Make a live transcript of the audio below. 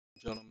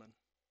gentlemen,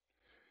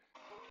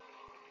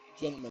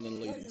 gentlemen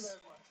and ladies,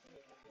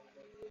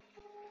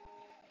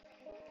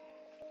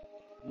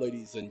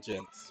 ladies and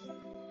gents.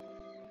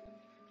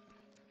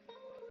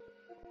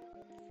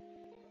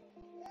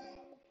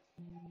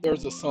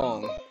 There's a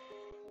song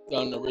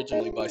done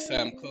originally by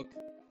Sam Cooke,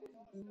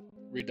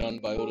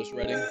 redone by Otis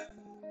Redding,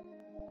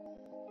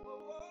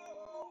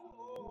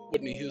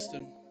 Whitney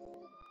Houston,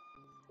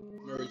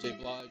 Mary J.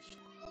 Blige,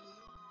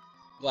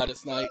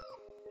 Gladys Knight,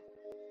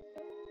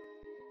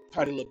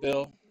 Patti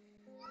LaBelle,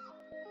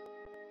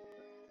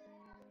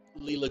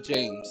 Leela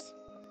James.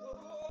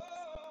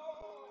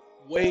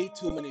 Way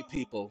too many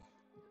people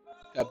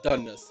have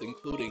done this,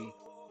 including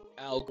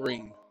Al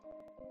Green.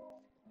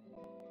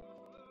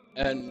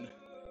 And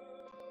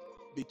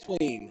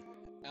between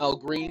Al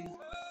Green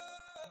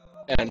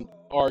and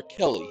R.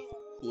 Kelly,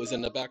 who is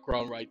in the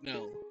background right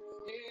now,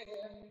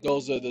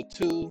 those are the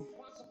two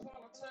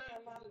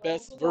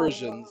best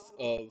versions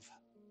of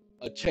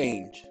a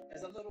change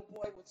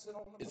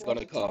is going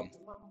to come.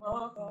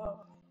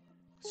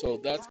 So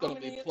that's going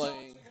to be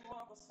playing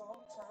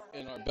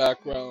in our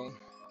background,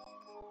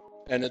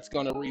 and it's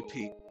going to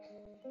repeat.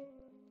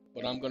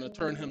 But I'm going to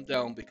turn him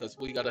down because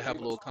we got to have a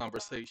little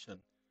conversation.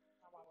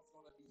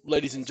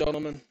 Ladies and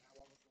gentlemen,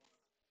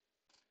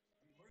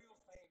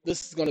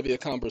 this is going to be a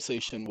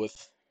conversation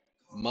with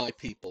my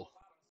people,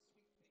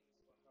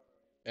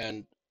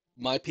 and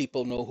my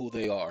people know who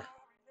they are.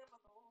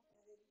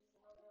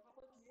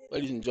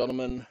 Ladies and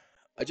gentlemen,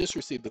 I just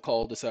received a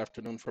call this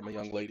afternoon from a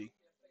young lady.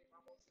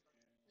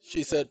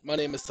 She said, "My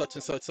name is such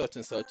and such, such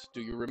and such.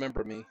 Do you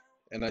remember me?"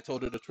 And I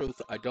told her the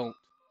truth, I don't.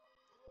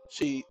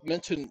 She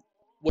mentioned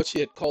what she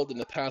had called in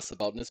the past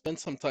about, and it's been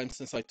some time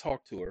since I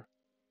talked to her.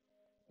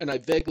 And I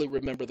vaguely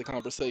remember the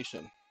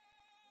conversation.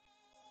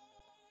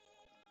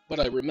 But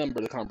I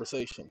remember the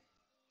conversation.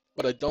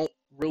 But I don't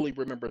really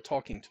remember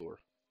talking to her.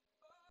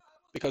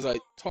 Because I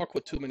talk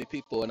with too many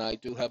people and I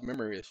do have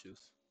memory issues.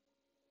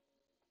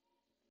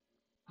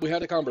 We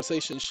had a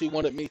conversation. She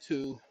wanted me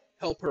to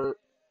help her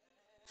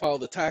file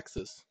the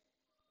taxes.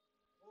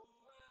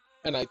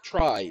 And I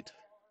tried,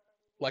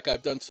 like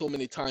I've done so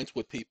many times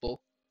with people,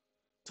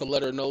 to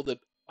let her know that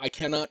I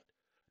cannot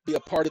be a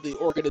part of the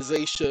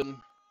organization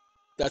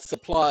that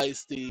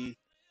supplies the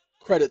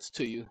credits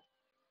to you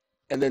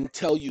and then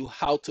tell you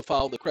how to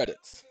file the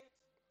credits.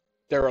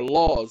 There are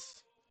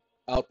laws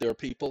out there,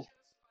 people,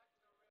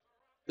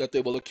 that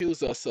they will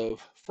accuse us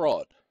of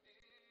fraud,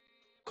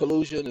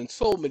 collusion, and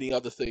so many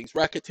other things,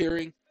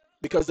 racketeering,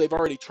 because they've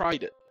already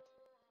tried it.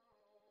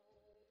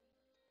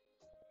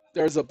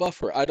 There's a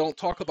buffer. I don't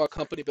talk about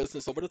company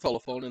business over the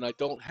telephone, and I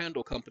don't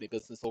handle company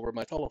business over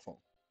my telephone.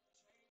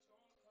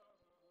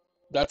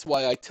 That's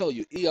why I tell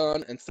you,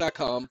 EeoN and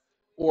SACOM,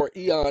 or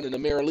EeoN and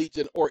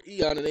Amerilegion, or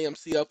EeoN and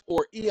AMCF,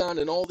 or EeoN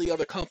and all the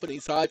other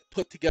companies I've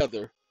put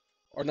together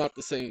are not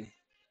the same.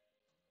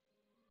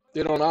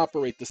 They don't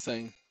operate the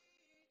same.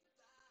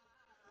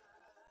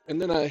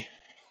 And then I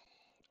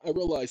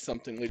realized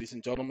something, ladies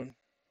and gentlemen.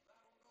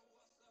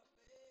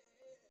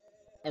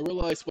 I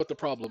realized what the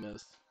problem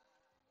is.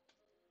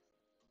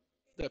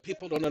 That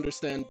people don't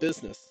understand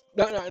business.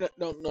 No,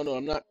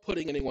 I'm not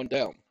putting anyone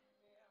down.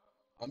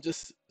 I'm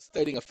just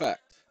stating a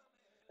fact.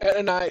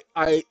 And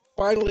I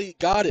finally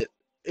got it.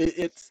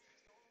 It's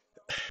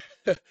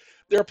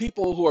there are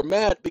people who are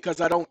mad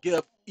because I don't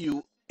give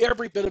you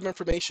every bit of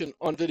information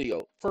on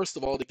video. First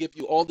of all, to give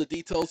you all the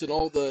details and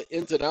all the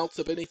ins and outs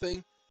of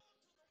anything,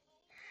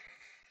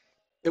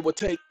 it would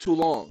take too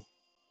long.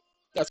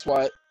 That's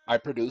why I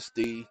produced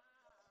the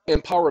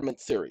empowerment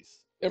series.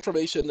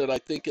 Information that I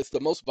think is the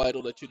most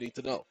vital that you need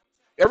to know.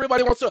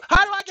 Everybody wants to know,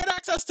 how do I get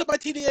access to my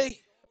TDA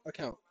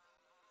account?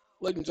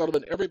 Ladies and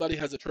gentlemen, everybody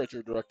has a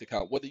Treasury Direct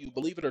account, whether you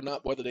believe it or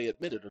not, whether they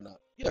admit it or not.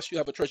 Yes, you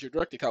have a Treasury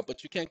Direct account,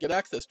 but you can't get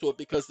access to it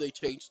because they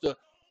changed the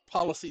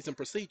policies and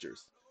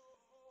procedures.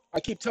 I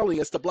keep telling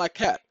you, it's the black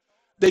cat.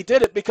 They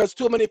did it because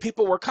too many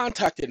people were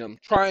contacting them,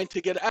 trying to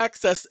get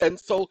access, and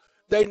so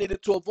they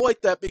needed to avoid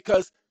that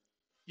because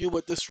you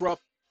would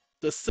disrupt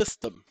the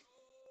system.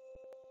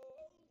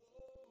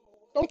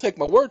 Don't take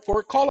my word for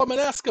it. Call them and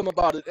ask them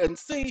about it and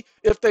see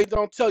if they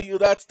don't tell you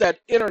that's that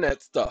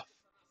internet stuff.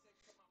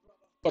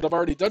 But I've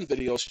already done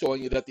videos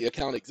showing you that the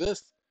account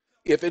exists.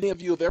 If any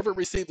of you have ever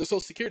received a Social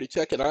Security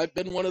check, and I've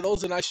been one of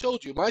those, and I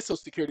showed you my Social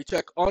Security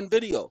check on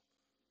video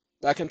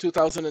back in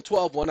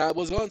 2012 when I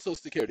was on Social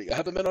Security. I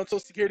haven't been on Social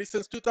Security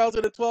since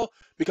 2012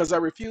 because I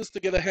refused to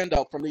get a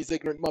handout from these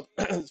ignorant,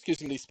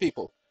 excuse me, these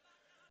people.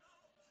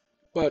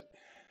 But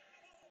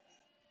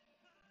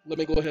let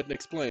me go ahead and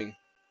explain.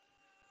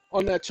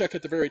 On that check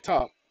at the very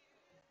top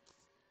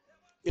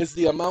is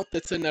the amount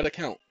that's in that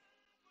account.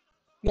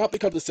 Not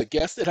because it's a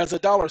guess, it has a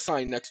dollar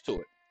sign next to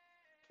it.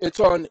 It's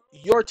on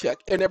your check,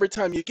 and every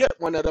time you get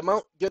one, that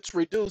amount gets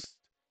reduced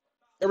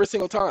every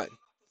single time.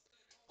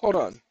 Hold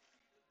on.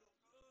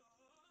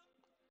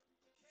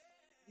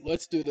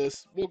 Let's do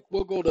this.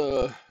 We'll go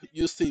to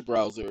UC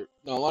browser.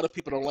 Now, a lot of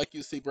people don't like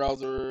UC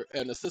browser,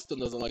 and the system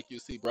doesn't like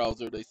UC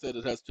browser. They said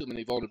it has too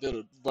many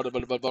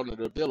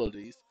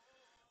vulnerabilities,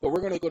 but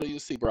we're going to go to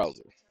UC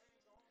browser.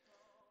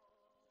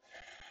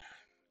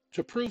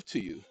 to prove to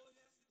you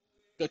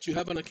that you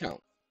have an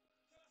account.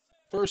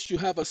 First, you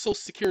have a Social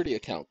Security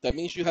account. That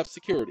means you have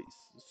securities.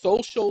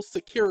 Social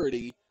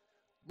Security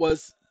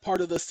was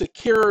part of the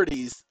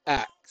Securities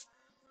Act,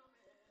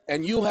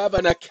 and you have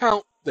an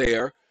account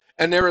there,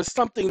 and there is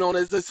something known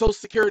as the Social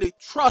Security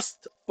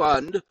Trust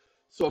Fund.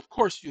 So, of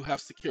course, you have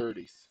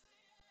securities.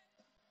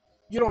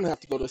 You don't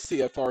have to go to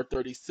CFR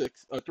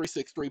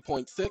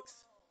 363.6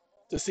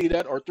 to see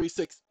that, or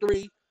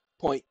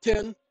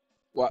 363.10,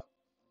 what,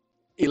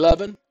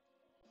 11,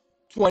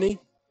 20,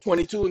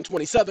 22, and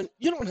 27.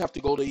 You don't have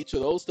to go to each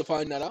of those to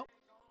find that out.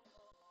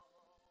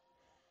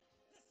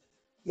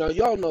 Now,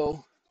 y'all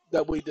know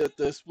that we did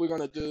this. We're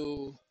going to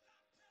do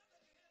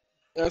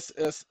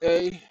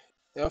SSA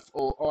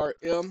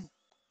FORM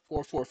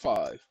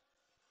 445.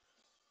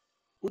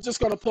 We're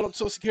just going to pull up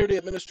Social Security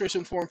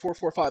Administration Form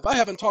 445. I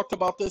haven't talked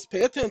about this.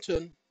 Pay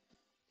attention.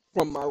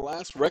 From my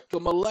last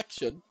rectum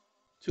election,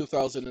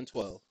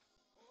 2012.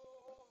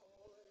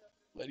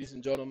 Ladies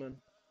and gentlemen,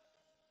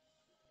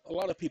 a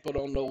lot of people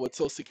don't know what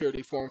Social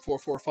Security Form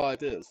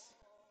 445 is.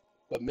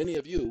 But many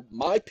of you,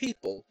 my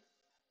people,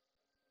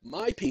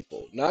 not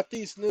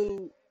these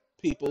new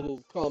people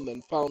who come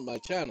and found my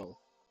channel.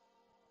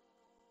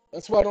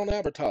 That's why I don't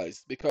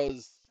advertise,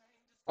 because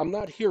I'm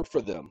not here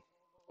for them.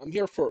 I'm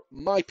here for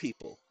my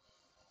people.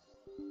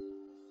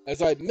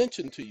 As I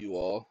mentioned to you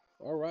all,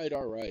 all right.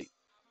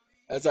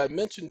 As I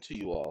mentioned to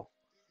you all,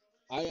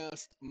 I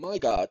asked my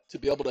God to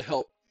be able to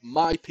help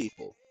my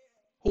people.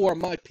 Who are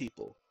my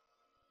people?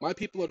 My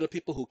people are the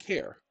people who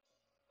care.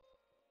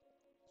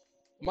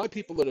 My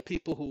people are the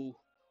people who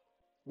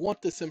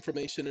want this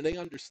information, and they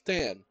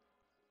understand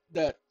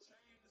that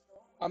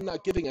I'm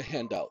not giving a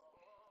handout.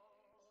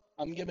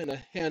 I'm giving a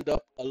hand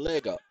up, a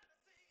leg up.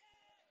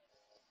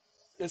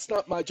 It's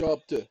not my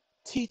job to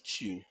teach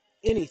you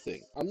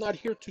anything. I'm not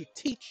here to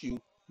teach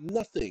you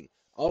nothing.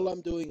 All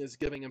I'm doing is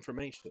giving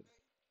information.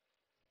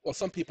 Well,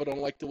 some people don't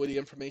like the way the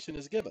information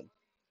is given.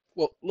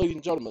 Well, ladies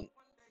and gentlemen,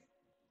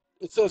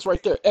 it says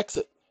right there,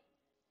 exit.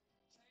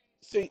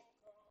 See,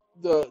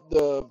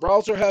 the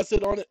browser has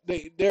it on it.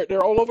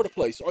 They're all over the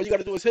place. All you got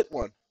to do is hit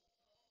one.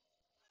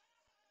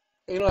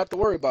 And you don't have to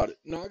worry about it.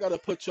 Now I got to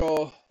put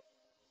y'all.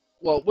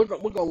 Well, we're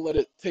gonna let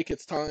it take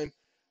its time.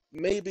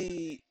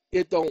 Maybe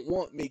it don't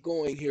want me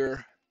going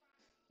here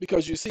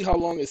because you see how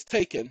long it's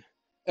taken.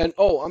 And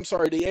oh, I'm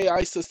sorry, the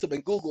AI system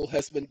in Google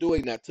has been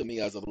doing that to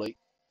me as of late.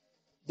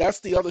 That's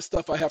the other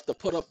stuff I have to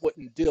put up with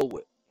and deal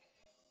with.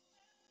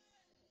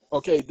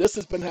 Okay, this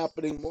has been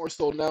happening more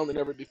so now than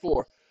ever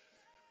before.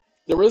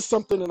 There is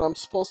something that I'm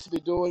supposed to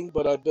be doing,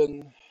 but I've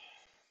been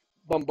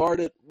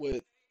bombarded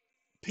with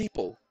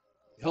people,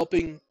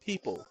 helping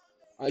people.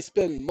 I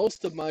spend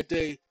most of my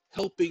day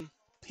helping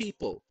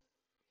people.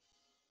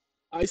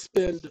 I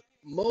spend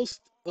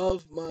most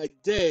of my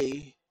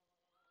day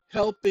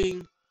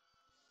helping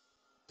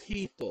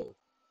people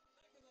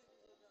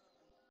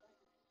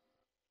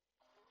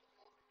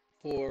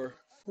for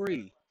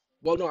free.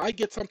 Well, no, I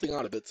get something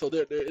out of it, so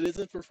it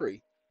isn't for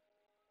free.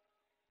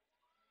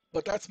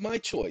 But that's my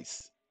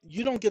choice.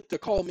 You don't get to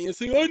call me and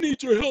say, I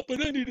need your help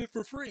and I need it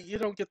for free. You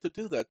don't get to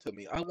do that to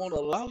me. I won't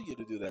allow you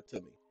to do that to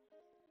me.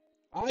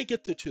 I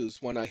get to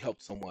choose when I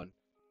help someone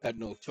at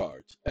no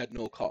charge, at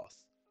no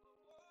cost.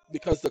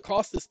 Because the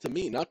cost is to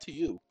me, not to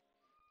you.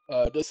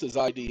 This is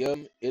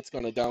IDM. It's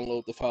going to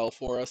download the file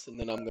for us, and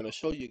then I'm going to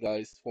show you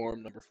guys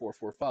form number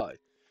 445.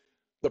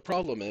 The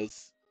problem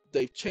is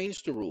they've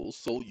changed the rules,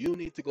 so you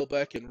need to go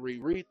back and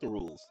reread the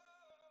rules.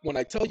 When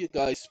I tell you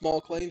guys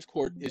small claims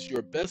court is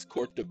your best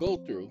court to go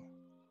through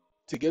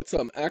to get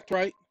some act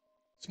right,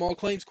 small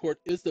claims court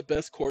is the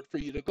best court for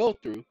you to go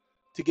through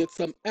to get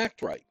some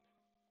act right.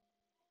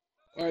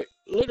 All right,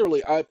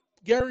 literally, I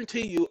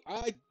guarantee you,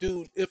 I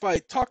do. If I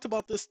talked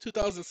about this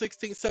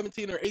 2016,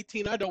 17, or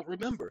 18, I don't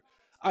remember.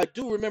 I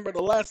do remember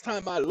the last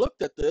time I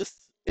looked at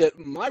this.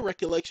 My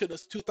recollection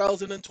is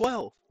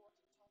 2012.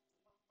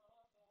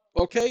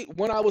 Okay,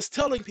 when I was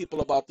telling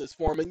people about this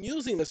form and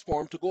using this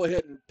form to go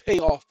ahead and pay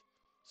off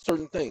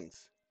certain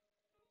things.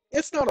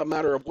 It's not a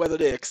matter of whether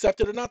they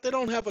accept it or not. They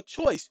don't have a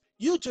choice.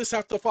 You just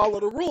have to follow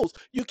the rules.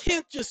 You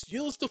can't just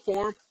use the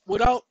form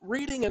without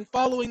reading and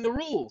following the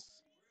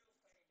rules.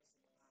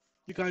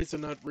 You guys are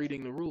not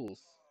reading the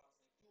rules.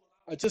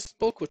 I just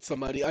spoke with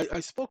somebody. I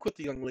spoke with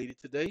the young lady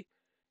today,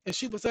 and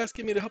she was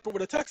asking me to help her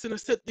with a text, and I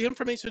said, the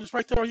information is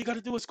right there. All you got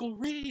to do is go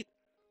read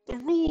the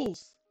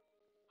rules.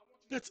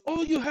 That's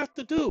all you have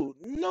to do.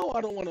 No, I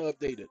don't want to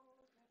update it.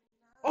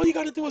 All you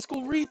got to do is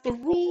go read the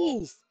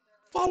rules.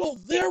 Follow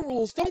their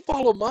rules. Don't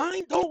follow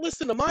mine. Don't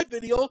listen to my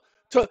video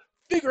to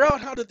figure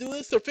out how to do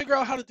this or figure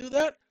out how to do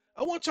that.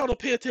 I want y'all to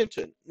pay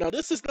attention. Now,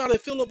 this is not a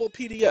fillable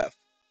PDF.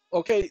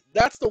 Okay,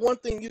 that's the one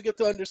thing you get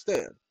to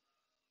understand.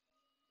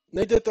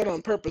 They did that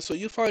on purpose, so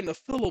you find a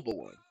fillable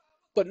one.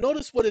 But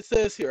notice what it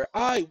says here.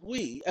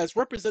 We, as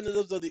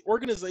representatives of the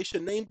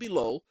organization named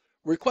below,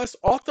 request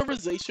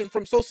authorization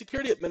from Social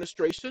Security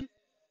Administration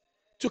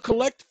to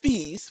collect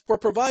fees for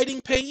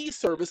providing payee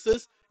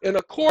services in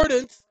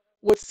accordance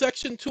with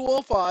Section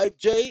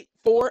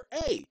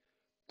 205J4A.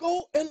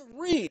 Go and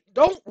read.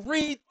 Don't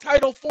read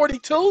Title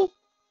 42.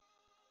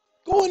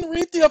 Go and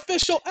read the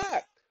official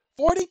act.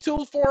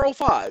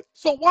 42405.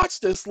 So watch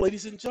this,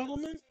 ladies and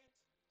gentlemen.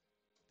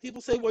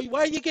 People say, well,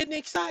 why are you getting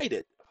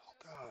excited? Oh,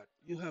 God,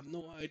 you have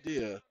no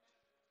idea.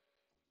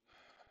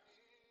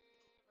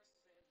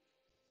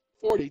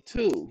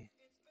 42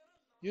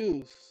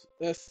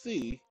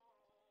 USC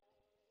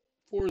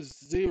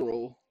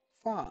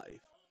 405.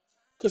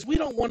 Because we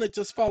don't want to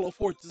just follow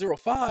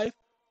 405.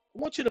 I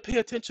want you to pay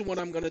attention what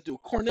I'm going to do.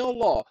 Cornell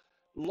Law.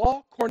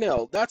 Law,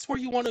 Cornell. That's where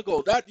you want to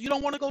go. That you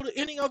don't want to go to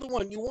any other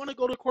one. You want to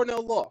go to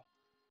Cornell Law.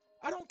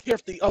 I don't care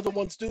if the other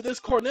ones do this.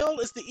 Cornell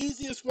is the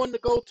easiest one to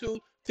go to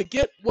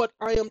get what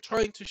I am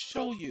trying to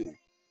show you.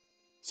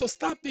 So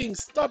stop being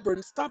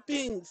stubborn. Stop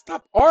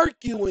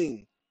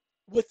arguing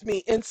with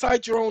me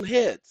inside your own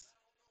heads.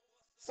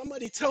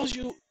 Somebody tells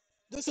you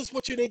this is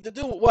what you need to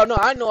do. Well, no,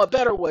 I know a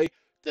better way.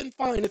 Then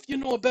fine. If you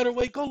know a better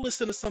way, go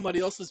listen to somebody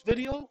else's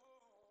video.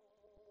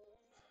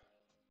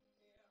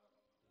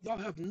 Y'all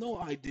have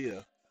no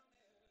idea.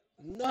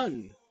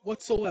 None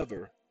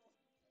whatsoever.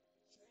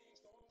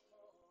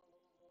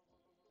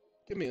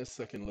 Give me a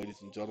second,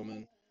 ladies and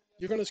gentlemen.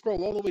 You're going to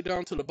scroll all the way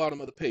down to the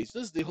bottom of the page.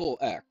 This is the whole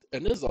act,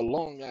 and this is a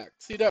long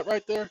act. See that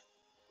right there?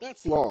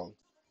 That's long.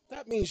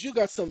 That means you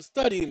got some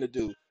studying to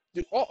do.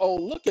 Uh-oh,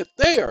 look at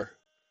there.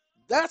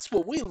 That's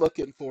what we're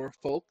looking for,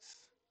 folks.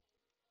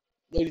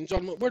 Ladies and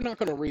gentlemen, we're not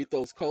going to read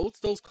those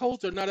codes. Those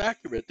codes are not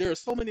accurate. There are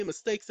so many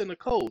mistakes in the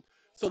code.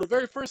 So the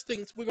very first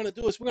things we're going to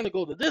do is we're going to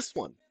go to this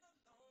one.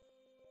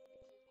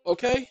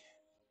 Okay?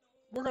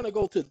 We're going to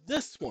go to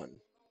this one.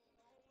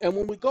 And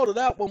when we go to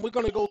that one, we're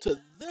going to go to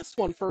this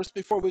one first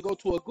before we go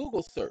to a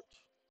Google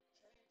search.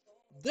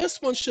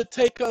 This one should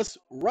take us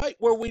right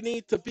where we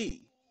need to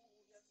be.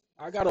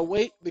 I got to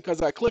wait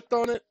because I clicked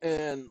on it,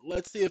 and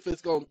let's see if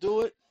it's going to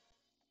do it.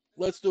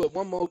 Let's do it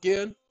one more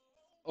again.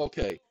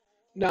 Okay.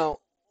 Now,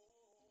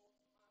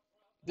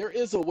 there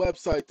is a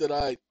website that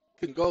I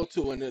can go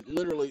to, and it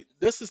literally,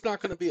 this is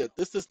not going to be it.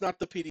 This is not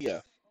the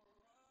PDF.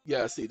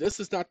 Yeah, see, this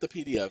is not the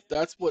PDF.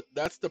 That's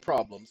the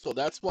problem. So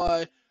that's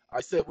why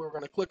I said we were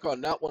going to click on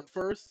that one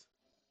first.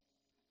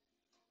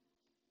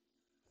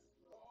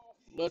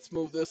 Let's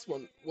move this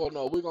one. Well,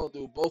 no, we're going to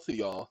do both of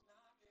y'all.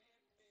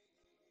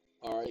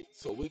 All right,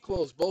 so we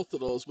close both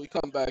of those. We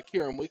come back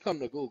here and we come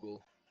to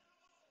Google.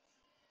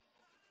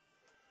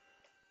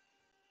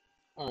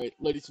 All right,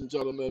 ladies and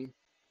gentlemen,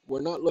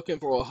 we're not looking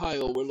for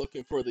Ohio. We're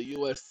looking for the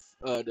U.S.,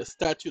 the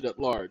statute at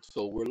large.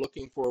 So we're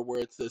looking for where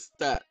it says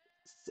stat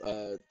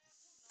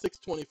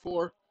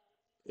 624.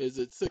 Is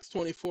it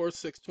 624?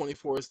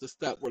 624 is the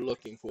stat we're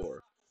looking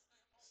for.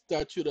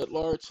 Statute at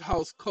large,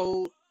 House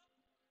Code.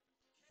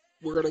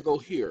 We're going to go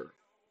here.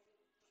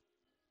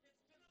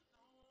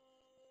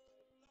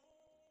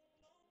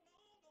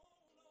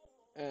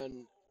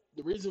 And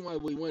the reason why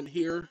we went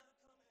here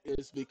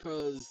is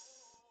because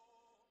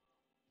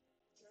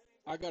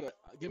I gotta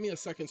give me a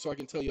second so I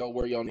can tell y'all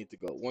where y'all need to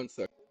go. 1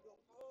 second.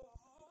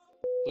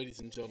 Ladies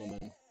and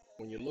gentlemen,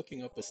 when you're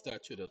looking up a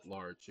statute at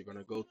large, you're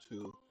gonna go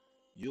to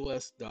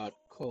US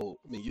code,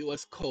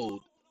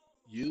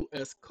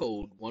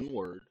 one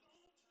word,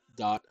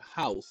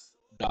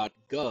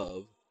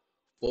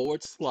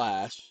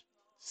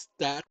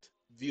 .house.gov/stat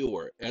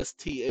viewer,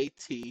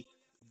 STAT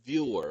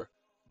viewer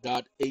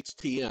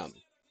 .htm.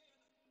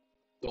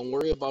 Don't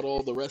worry about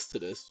all the rest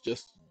of this.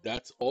 Just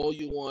that's all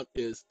you want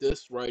is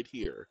this right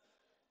here.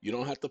 You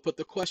don't have to put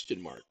the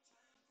question mark.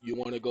 You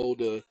want to go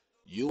to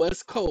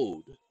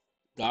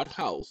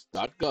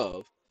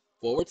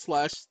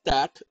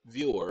uscode.house.gov/stat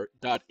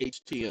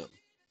viewer.htm.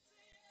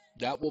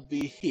 That will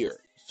be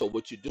here. So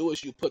what you do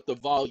is you put the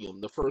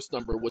volume, the first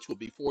number, which would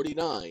be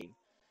 49,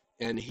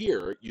 and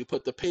here you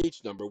put the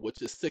page number,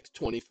 which is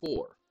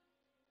 624.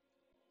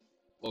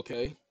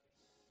 Okay?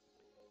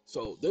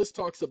 So this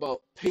talks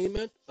about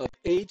payment of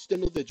aged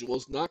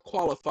individuals not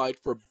qualified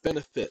for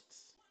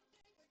benefits.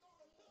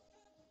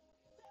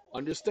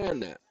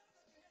 Understand that.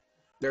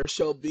 There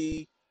shall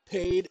be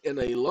paid in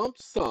a lump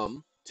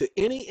sum to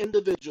any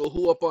individual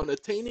who upon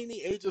attaining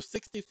the age of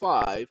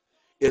 65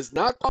 is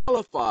not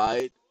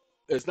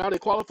a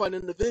qualified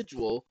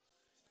individual,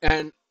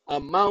 an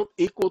amount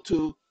equal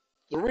to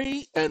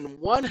 3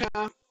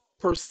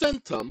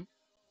 1/2%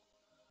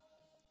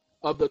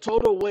 of the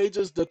total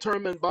wages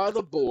determined by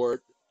the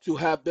board to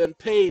have been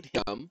paid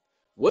him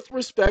with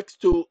respects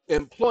to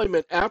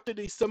employment after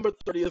December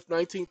 30th,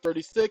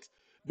 1936,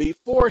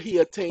 before he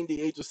attained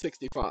the age of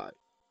 65.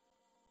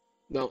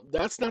 Now,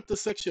 that's not the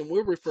section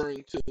we're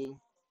referring to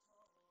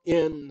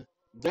in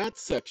that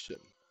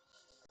section,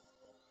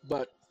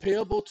 but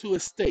payable to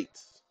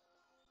estates.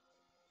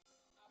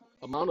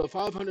 Amount of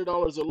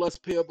 $500 or less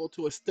payable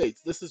to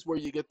estates. This is where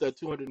you get that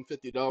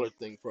 $250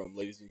 thing from,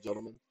 ladies and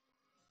gentlemen.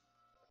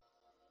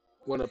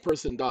 When a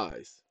person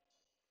dies,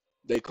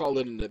 they call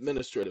it an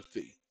administrative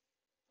fee.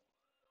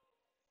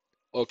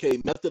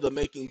 Okay, method of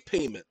making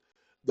payment.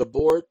 The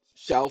board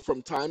shall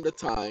from time to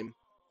time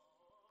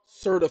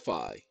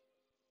certify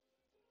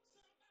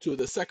to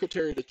the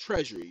Secretary of the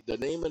Treasury the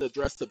name and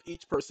address of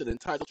each person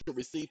entitled to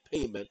receive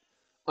payment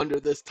under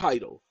this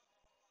title.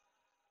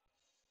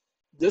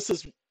 This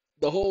is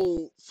the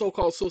whole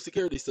so-called Social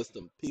Security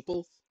system,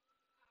 people.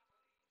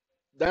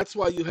 That's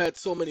why you had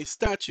so many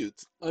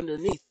statutes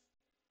underneath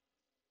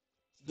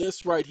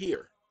this right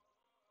here.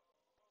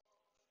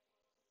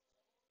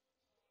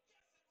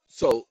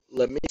 So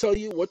let me tell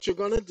you what you're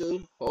going to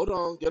do. Hold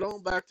on, get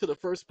on back to the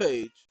first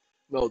page.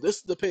 No, this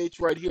is the page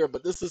right here,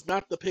 but this is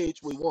not the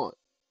page we want.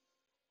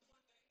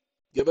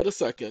 Give it a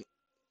second.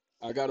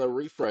 I got to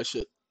refresh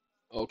it.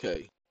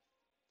 Okay.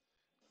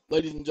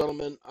 Ladies and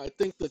gentlemen, I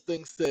think the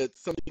thing said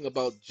something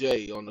about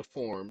J on the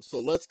form. So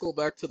let's go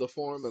back to the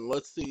form and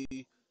let's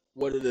see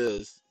what it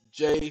is.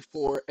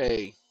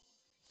 J4A.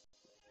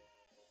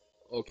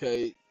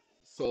 Okay.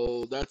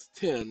 So that's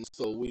 10.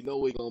 So we know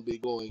we're going to be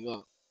going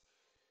up.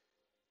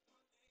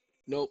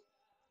 Nope.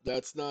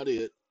 That's not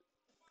it.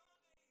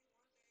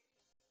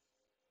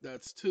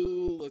 That's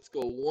 2. Let's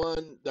go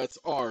 1. That's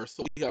R.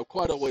 So we have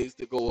quite a ways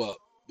to go up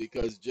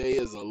because J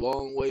is a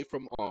long way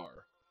from R.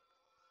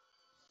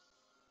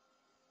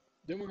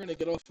 Then we're going to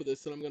get off of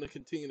this and I'm going to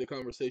continue the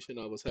conversation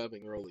I was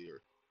having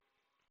earlier.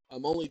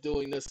 I'm only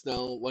doing this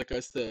now, like I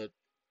said,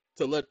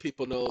 to let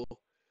people know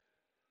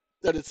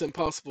that it's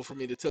impossible for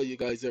me to tell you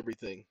guys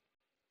everything.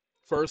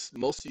 First,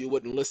 most of you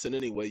wouldn't listen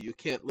anyway. You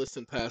can't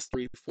listen past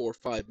 3, 4,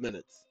 5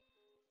 minutes.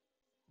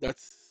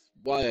 That's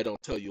why I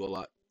don't tell you a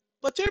lot.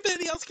 But your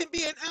videos can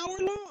be an hour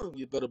long.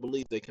 You better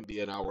believe they can be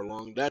an hour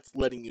long. That's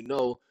letting you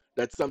know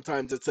that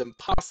sometimes it's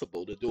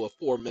impossible to do a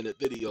 4-minute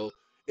video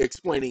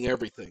explaining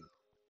everything.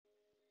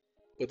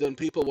 But then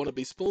people want to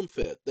be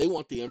spoon-fed. They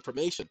want the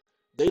information.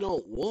 They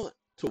don't want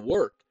to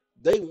work.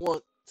 They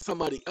want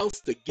somebody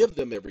else to give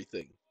them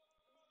everything.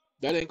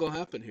 That ain't gonna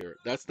happen here.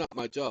 That's not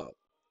my job.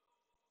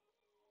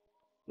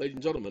 Ladies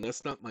and gentlemen,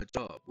 that's not my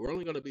job. We're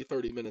only gonna be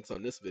 30 minutes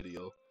on this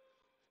video.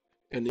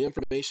 And the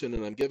information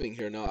that I'm giving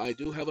here, now I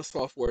do have a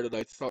software that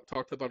I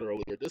talked about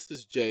earlier. This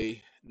is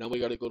J. Now we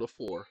gotta go to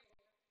 4.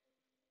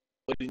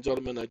 Ladies and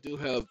gentlemen, I do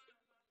have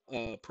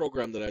a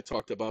program that I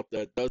talked about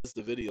that does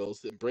the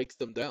videos and breaks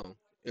them down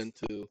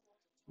into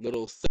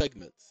little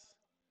segments.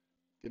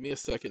 Give me a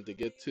second to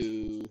get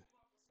to,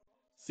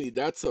 see,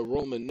 that's a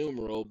Roman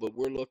numeral, but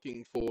we're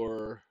looking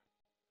for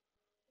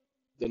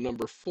the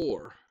number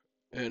 4.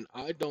 And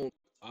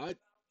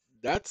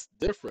that's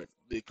different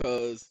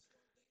because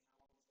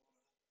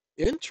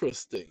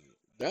interesting.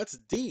 That's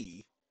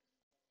D,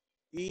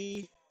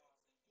 E,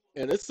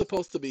 and it's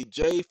supposed to be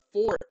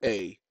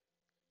J4A.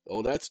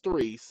 Oh, that's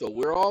 3. So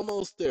we're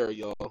almost there,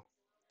 y'all.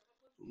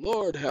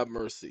 Lord have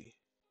mercy.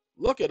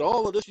 Look at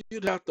all of this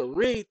you'd have to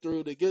read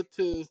through to get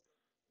to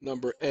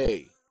number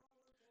A.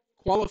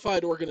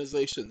 Qualified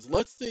organizations.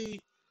 Let's see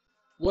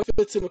what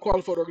fits in a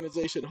qualified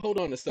organization. Hold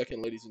on a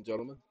second, ladies and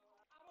gentlemen.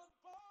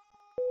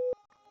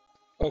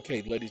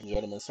 Okay, ladies and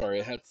gentlemen, sorry,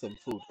 I had some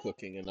food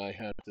cooking and I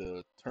had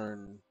to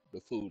turn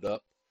the food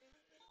up.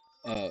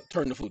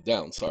 Turn the food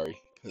down, sorry,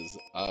 because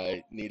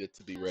I needed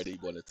to be ready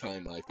by the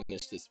time I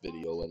finish this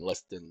video in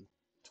less than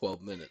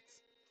 12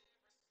 minutes.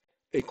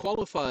 A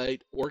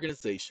qualified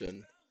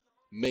organization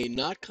may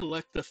not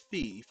collect a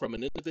fee from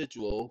an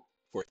individual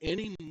for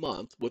any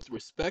month with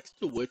respect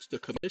to which the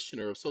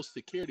Commissioner of Social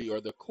Security or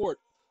the court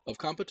of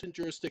competent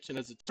jurisdiction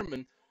has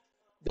determined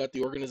that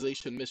the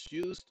organization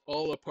misused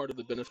all or part of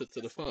the benefits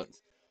of the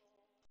funds.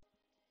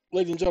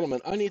 Ladies and gentlemen,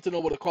 I need to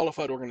know what a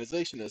qualified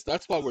organization is.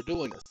 That's why we're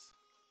doing this.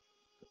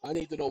 I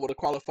need to know what a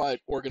qualified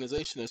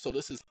organization is. So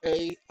this is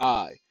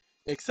AI.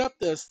 Except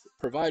this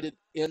provided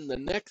in the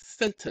next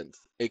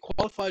sentence. A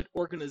qualified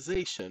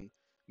organization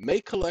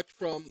may collect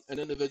from an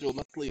individual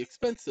monthly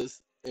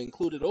expenses,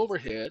 included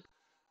overhead,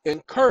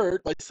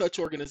 incurred by such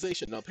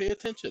organization. Now pay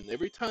attention.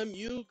 Every time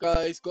you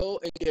guys go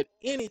and get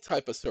any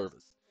type of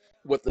service,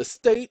 with the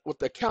state, with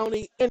the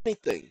county,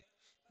 anything,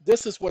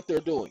 this is what they're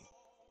doing.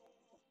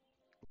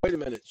 Wait a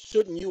minute.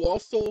 Shouldn't you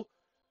also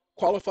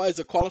qualify as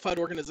a qualified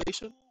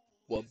organization?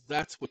 Well,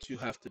 that's what you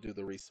have to do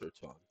the research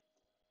on.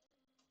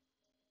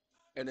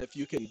 And if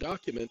you can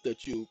document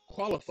that you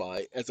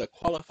qualify as a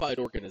qualified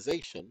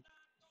organization,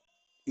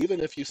 even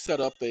if you set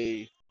up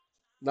a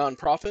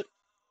nonprofit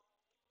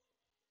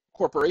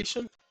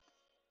corporation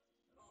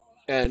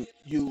and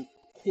you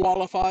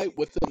qualify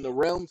within the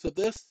realms of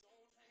this,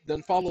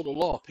 then follow the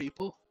law,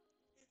 people.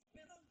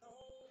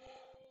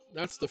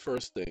 That's the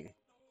first thing.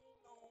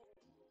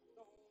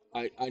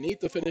 I need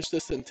to finish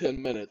this in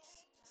 10 minutes.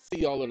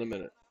 See y'all in a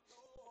minute.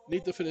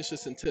 Need to finish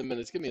this in 10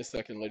 minutes. Give me a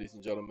second, ladies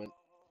and gentlemen.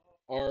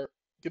 Or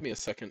give me a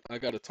second. I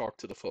got to talk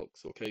to the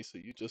folks, okay? So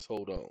you just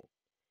hold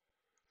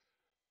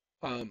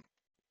on.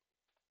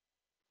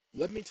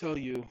 Let me tell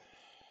you,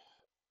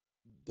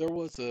 there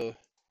was a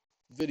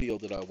video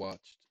that I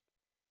watched.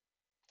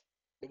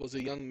 It was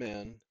a young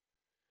man.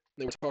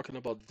 They were talking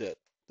about debt.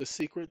 The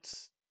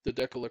secrets the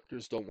debt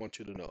collectors don't want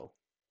you to know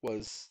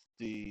was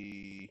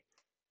the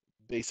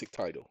basic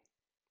title.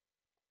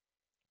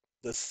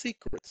 The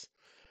secrets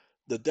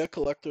the debt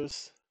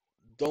collectors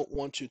don't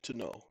want you to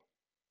know.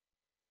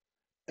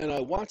 And I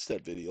watched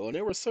that video, and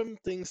there were some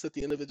things that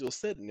the individual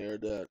said in there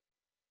that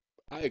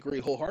I agree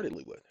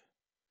wholeheartedly with.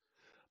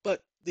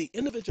 But the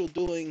individual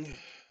doing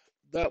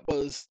that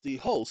was the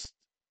host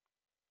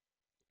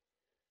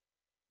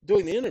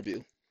doing the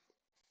interview,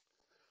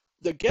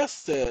 the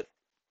guest said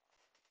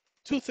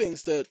two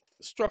things that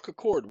struck a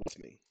chord with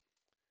me.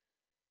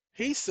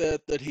 He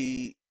said that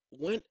he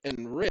went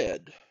and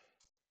read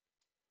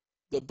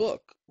the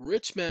book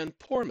Rich Man,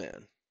 Poor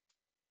Man.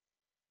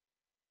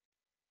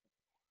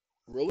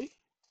 Really?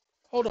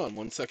 Hold on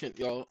one second,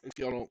 y'all, if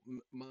y'all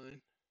don't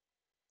mind.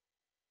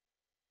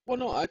 Well,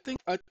 no, I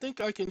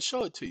think I can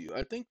show it to you.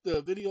 I think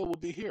the video will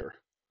be here.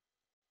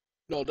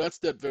 No, that's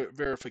that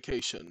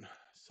verification.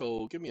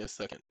 So give me a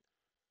second.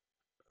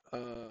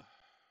 Uh,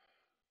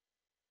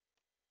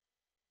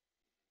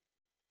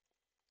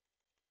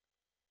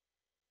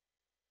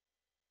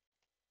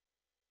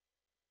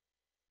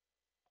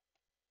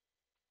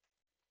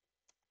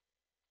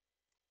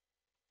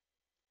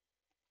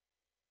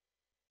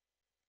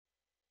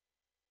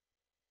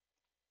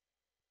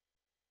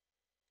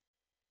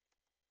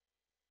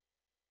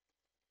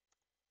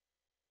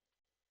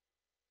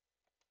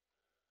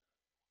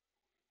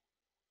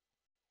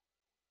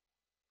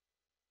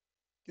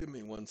 Give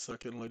me one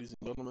second, ladies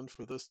and gentlemen,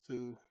 for this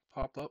to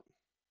pop up.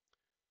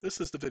 This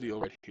is the video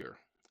right here.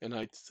 And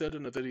I said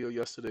in the video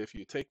yesterday, if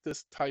you take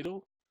this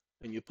title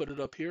and you put it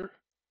up here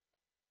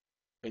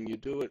and you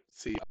do it,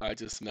 see, I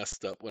just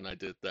messed up when I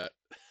did that.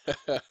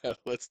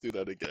 Let's do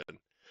that again.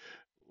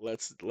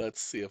 Let's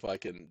see if I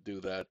can do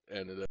that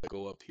and it'll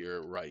go up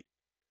here right.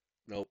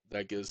 Nope,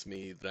 that gives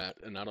me that,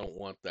 and I don't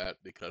want that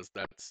because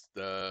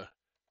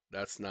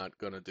that's not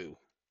gonna do.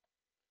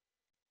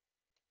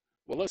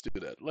 Well, let's do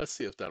that. Let's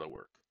see if that'll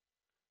work.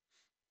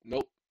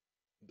 Nope,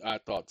 I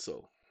thought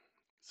so.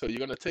 So you're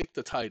gonna take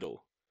the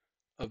title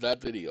of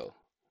that video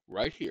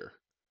right here.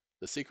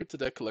 The secret to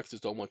debt collectors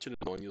don't want you to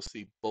know, and you'll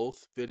see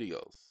both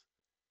videos.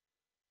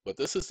 But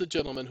this is the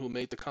gentleman who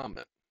made the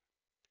comment.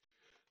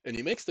 And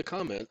he makes the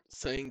comment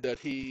saying that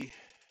he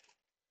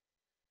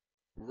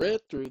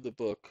read through the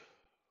book.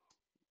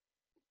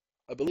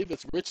 I believe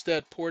it's Rich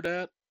Dad Poor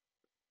Dad.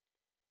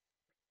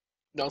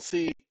 Now,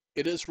 see,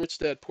 it is Rich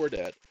Dad Poor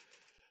Dad.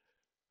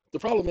 The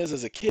problem is,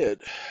 as a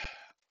kid,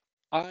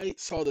 I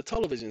saw the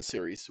television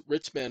series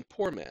Rich Man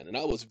Poor Man, and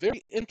I was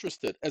very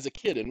interested as a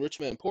kid in Rich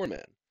Man Poor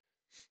Man,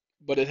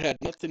 but it had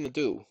nothing to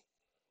do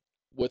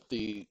with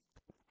the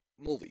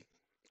movie.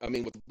 I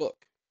mean, with the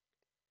book.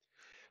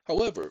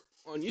 However,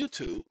 on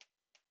YouTube,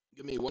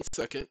 give me one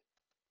second,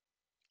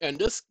 and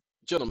this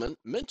gentleman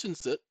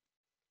mentions it.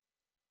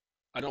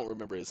 I don't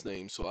remember his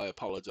name, so I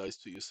apologize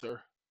to you,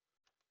 sir.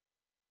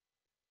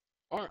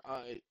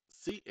 Richdad.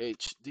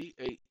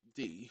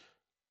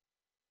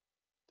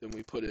 Then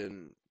we put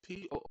in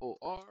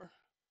Poordad,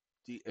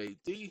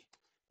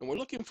 and we're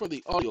looking for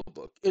the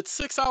audiobook. It's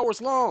 6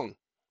 hours long.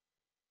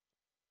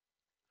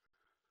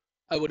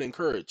 I would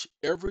encourage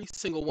every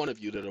single one of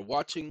you that are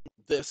watching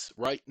this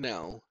right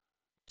now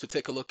to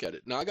take a look at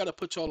it. Now, I got to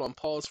put y'all on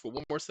pause for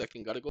one more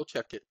second. Got to go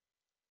check it.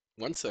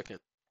 1 second.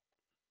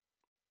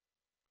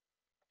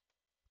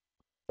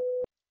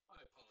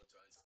 I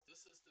apologize.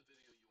 This is the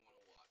video you want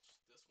to watch.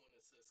 This one,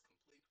 it says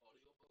complete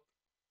audiobook.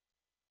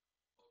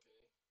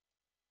 Okay.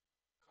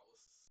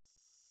 Kawasaki.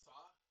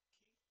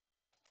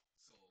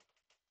 So,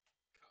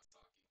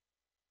 Kawasaki.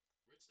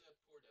 Rich Dad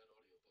Poor Dad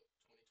audiobook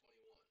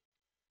 2021.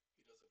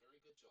 He does a very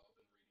good job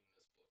in reading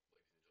this book,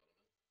 ladies and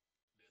gentlemen.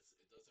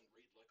 It doesn't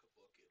read like a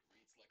book, it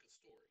reads like a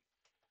story.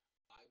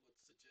 I would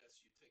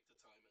suggest you take the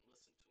time and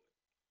listen to it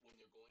when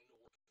you're going to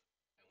work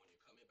and when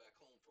you're coming back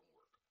home from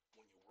work,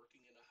 when you're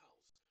working in a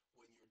house,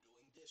 when you're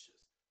doing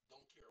dishes.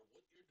 Don't care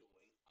what you're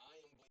doing, I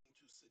am going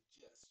to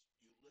suggest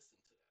you listen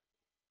to that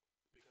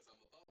because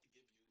I'm about to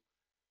give you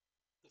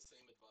the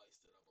same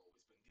advice that I've always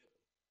been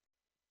given.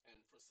 And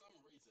for some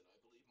reason, I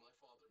believe my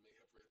father may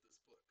have read this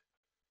book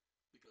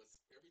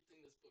because everything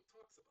this book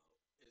talks about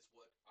is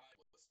what I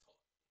was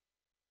taught.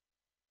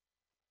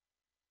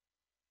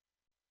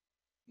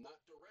 Not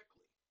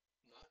directly,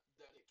 not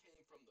that it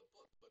came from the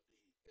book, but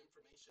the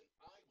information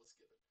I was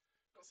given.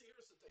 Now, see,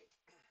 here's the thing.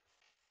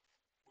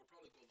 We're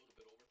probably going a little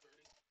bit over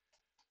 30,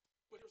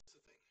 but here's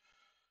the thing.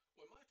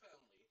 When my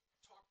family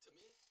talked to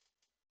me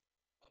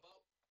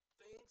about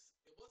things,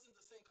 it wasn't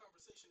the same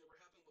conversation that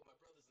were having with my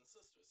brothers and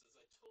sisters. As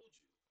I told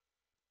you,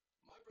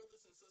 my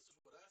brothers and sisters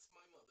would ask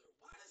my mother,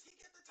 why does he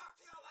get to talk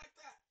to y'all like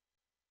that?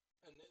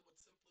 And they would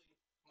simply,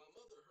 my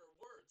mother, her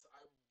words,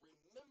 I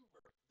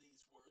remember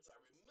these words. I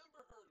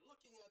remember her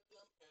looking at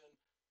them and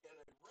in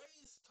a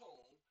raised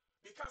tone,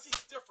 because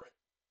he's different.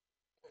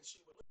 And she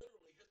would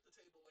literally hit the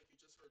table like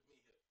you just heard me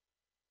hit.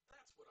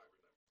 That's what I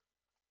remember.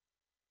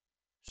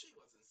 She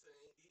wasn't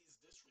saying he's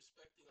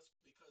disrespecting us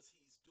because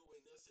he's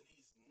doing this and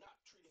he's not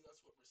treating us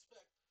with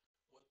respect.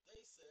 What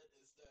they said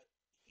is that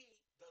he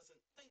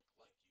doesn't think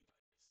like you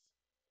guys.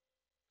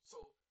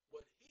 So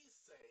what he's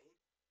saying,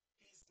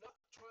 he's not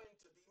trying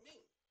to be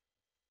mean.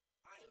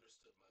 I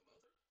understood my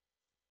mother.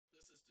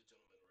 This is the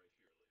gentleman right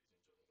here, ladies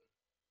and gentlemen.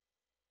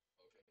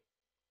 Okay.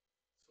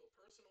 So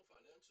personal,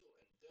 financial,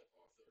 and debt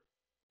author,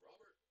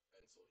 Robert,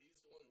 and so he's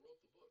the one who wrote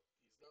the book.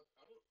 He's not,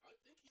 I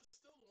think he's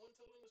still the one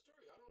telling the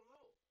story. I don't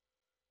know.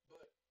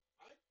 But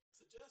I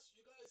suggest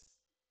you guys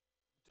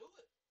Do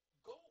it.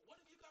 Go.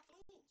 What have you got to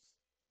lose?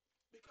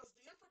 Because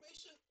the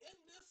information in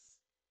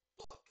this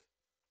book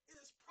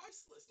is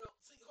priceless. Now,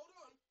 see, hold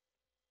on.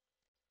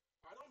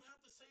 I don't have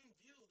the same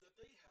view that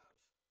they have.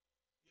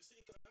 You see,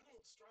 because I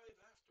don't strive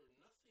after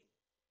nothing.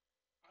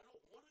 I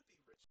don't want to be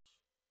rich.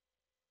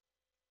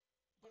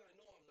 But I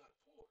know I'm not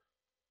poor.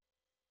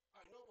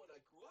 I know when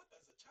I grew up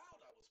as a child,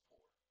 I was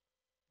poor.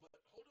 But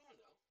hold on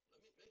now.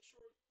 Let me make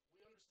sure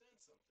we understand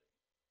something.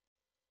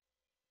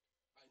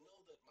 I know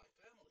that my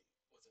family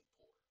wasn't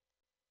poor.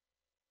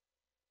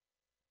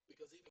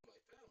 Because even my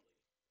family,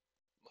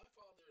 my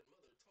father and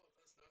mother taught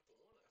us not to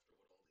want after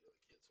what all the other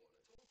kids want.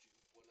 I told you,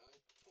 when I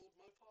told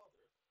my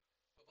father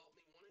about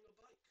me wanting a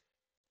bike,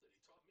 that he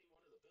taught me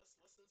one of the best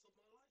lessons of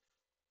my life.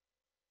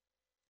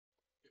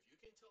 If you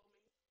can tell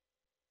me,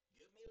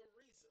 give me a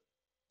reason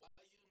why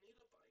you need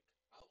a bike,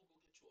 I will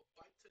go get you a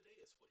bike today,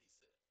 is what he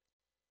said.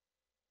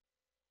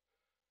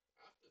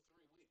 After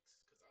 3 weeks,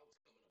 because I was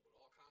coming up with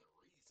all kind of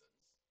reasons,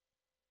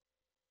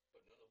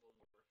 but none of them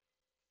were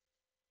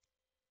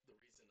the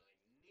reason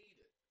I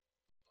needed a bike.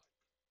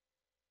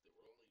 There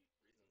were only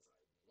reasons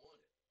I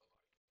wanted a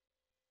bike.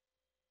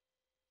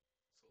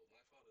 So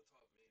my father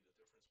taught me the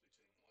difference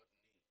between want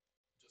and need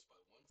just by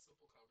one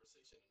simple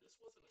conversation. And this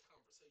wasn't a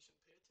conversation,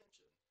 pay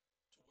attention,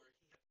 to where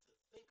he had to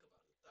think about it.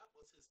 That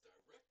was his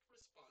direct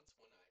response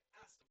when I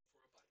asked him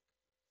for a bike.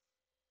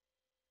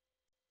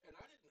 And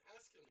I didn't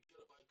ask him to get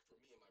a bike for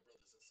me and my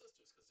brothers and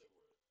sisters because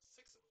there were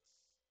 6 of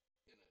us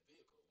in that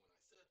vehicle when I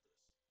said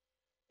this.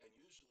 And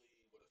usually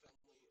with a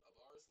family of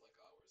ours like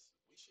ours,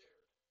 we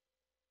shared.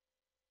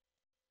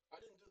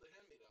 I didn't do the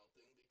hand-me-down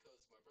thing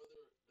because my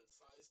brother, the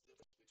size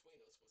difference between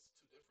us was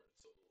too different,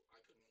 so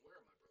I couldn't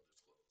wear my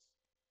brother's clothes.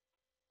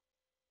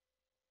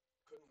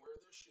 Couldn't wear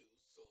their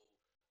shoes, so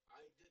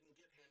I didn't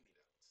get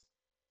hand-me-downs.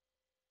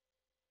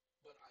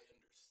 But I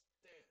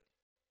understand.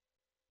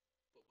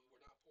 But we were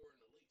not poor in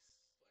the least.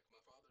 Like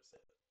my father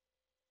said,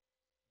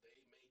 they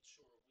made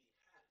sure we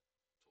had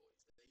toys.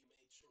 They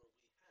made sure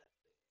we had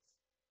things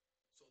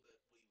so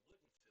that we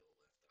wouldn't feel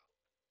left out.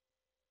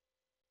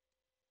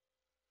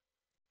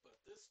 But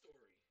this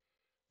story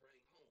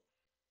rang home.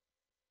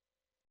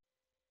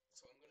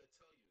 So I'm going to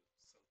tell you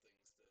some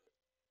things that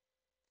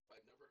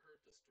I've never heard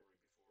this story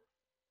before.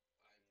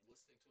 I'm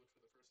listening to it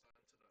for the first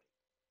time tonight.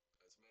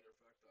 As a matter of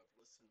fact, I've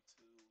listened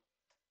to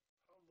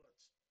how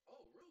much?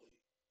 Oh, really?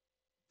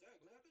 Dag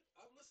nabbit.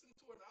 I've listened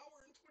to an hour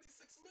and 26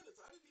 minutes.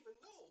 I didn't even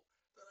know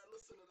that I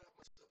listened to that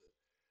much of it.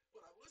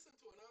 But I've listened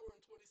to an hour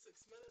and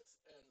 26 minutes,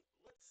 and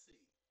let's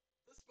see.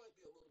 This might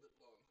be a little bit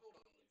long. Hold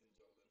on, ladies and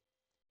gentlemen.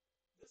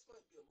 This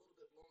might be a little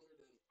bit longer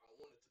than I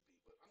want it to be,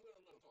 but I'm going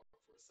to let him talk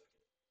for a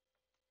second.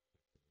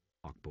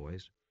 Walk,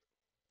 boys.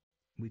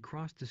 We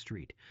crossed the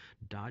street,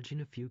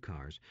 dodging a few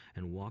cars,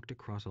 and walked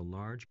across a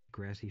large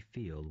grassy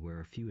field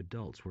where a few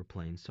adults were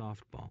playing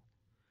softball.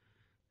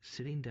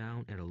 Sitting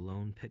down at a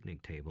lone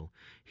picnic table,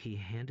 he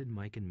handed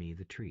Mike and me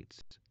the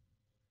treats.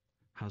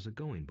 "How's it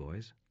going,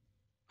 boys?"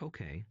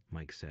 "Okay,"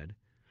 Mike said.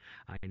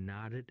 I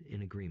nodded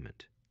in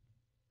agreement.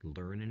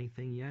 "Learn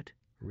anything yet?"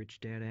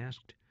 Rich Dad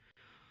asked.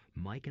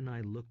 Mike and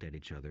I looked at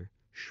each other,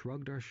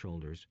 shrugged our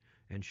shoulders,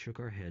 and shook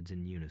our heads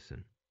in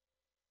unison.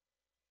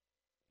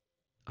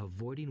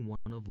 Avoiding one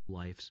of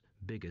life's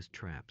biggest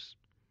traps.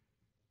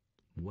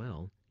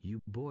 Well,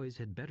 you boys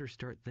had better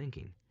start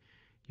thinking.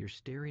 You're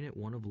staring at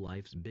one of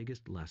life's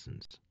biggest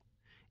lessons.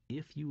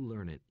 If you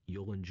learn it,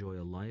 you'll enjoy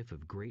a life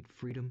of great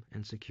freedom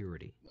and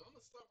security. Now, I'm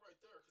going to stop right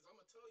there because I'm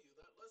going to tell you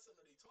that lesson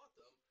that he taught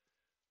them,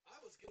 I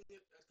was getting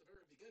it at the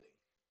very beginning.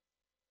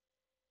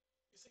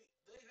 You see,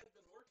 they had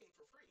been working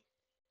for free.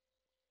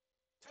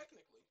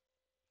 Technically,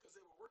 because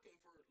they were working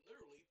for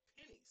literally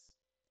pennies,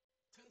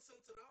 10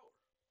 cents an hour,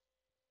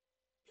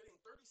 getting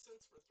 30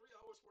 cents for 3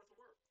 hours worth of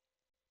work.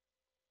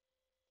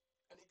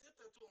 And he did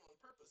that to them on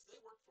purpose. They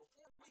worked for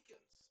 4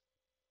 weekends,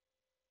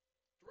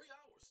 3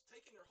 hours,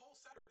 taking their whole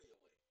Saturday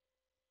away,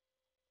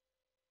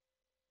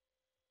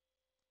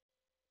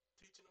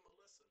 teaching them a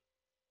lesson.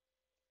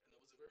 And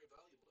it was a very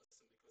valuable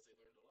lesson because they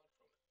learned a lot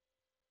from it.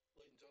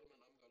 Ladies and gentlemen,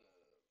 I'm going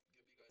to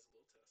give you guys a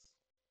little test.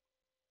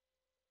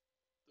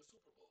 The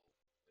Super Bowl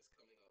is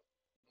coming up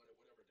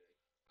whatever day.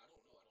 I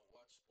don't know. I don't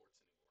watch sports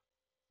anymore.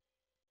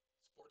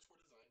 Sports were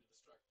designed to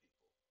distract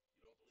people.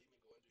 You don't believe me?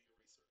 Go and do your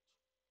research.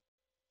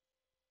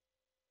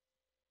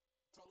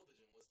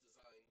 Television was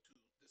designed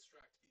to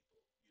distract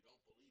people. You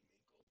don't believe me?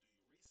 Go do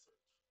your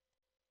research.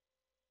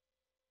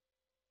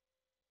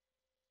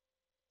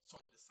 So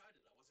I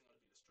decided I wasn't going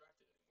to be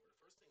distracted anymore. The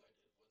first thing I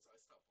did was I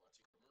stopped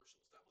watching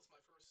commercials. That was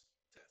my first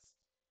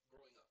test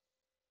growing up.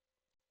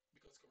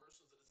 Because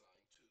commercials are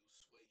designed to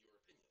sway your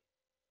opinion.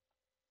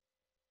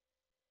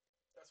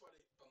 That's why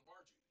they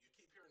bombard you. You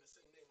keep hearing the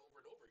same name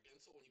over and over again,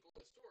 so when you go to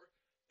the store,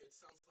 it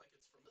sounds like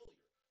it's familiar.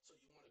 So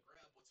you want to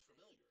grab what's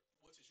familiar,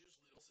 which is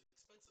usually the most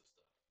expensive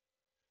stuff.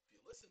 If you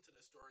listen to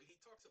this story, he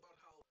talks about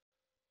how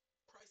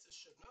prices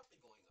should not be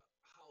going up,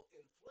 how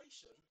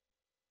inflation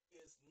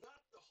is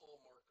not the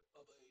hallmark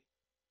of a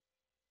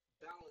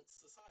balanced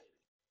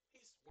society.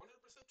 He's 100%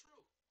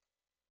 true.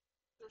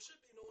 There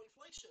should be no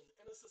inflation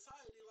in a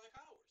society like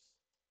ours.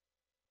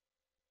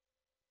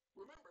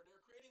 Remember,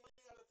 they're creating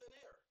money out of thin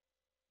air.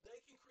 They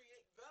can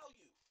create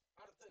value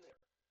out of thin air.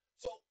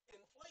 So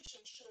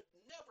inflation should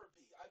never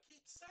be. I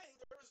keep saying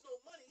there is no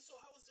money, so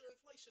how is there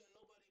inflation and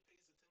nobody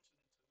pays attention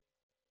to me?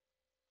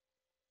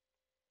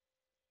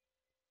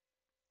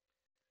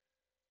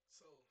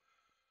 So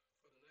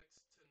for the next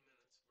 10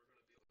 minutes,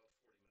 we're going to be about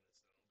 40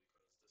 minutes now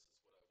because this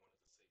is what I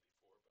wanted to say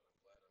before, but I'm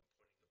glad I'm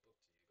pointing the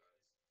book to you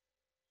guys.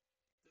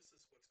 This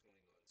is what's going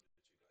on so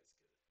that you guys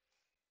get it.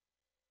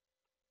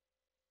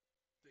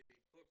 The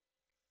book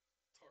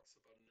talks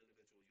about an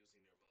individual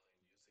using their mind,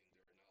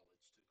 using their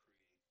knowledge to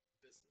create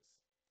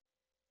business.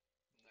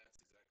 And that's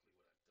exactly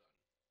what I've done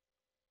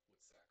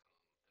with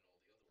SACOM and all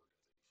the other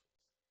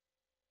organizations.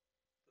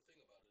 The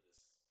thing about it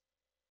is,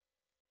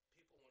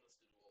 people want us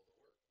to do all the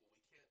work. Well, we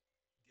can't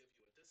give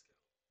you a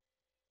discount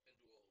and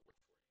do all the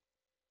work for you.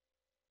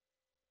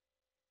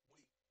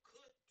 We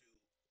could do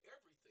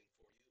everything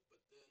for you, but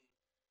then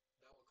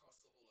that would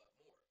cost a whole lot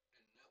more.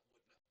 And that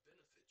would not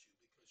benefit you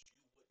because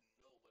you wouldn't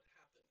know what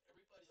happened.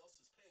 Everybody else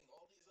is paying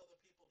all these other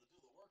people to do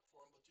the work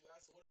for them, but you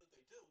ask them what did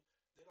they do?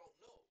 They don't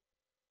know.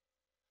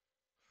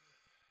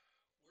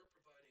 We're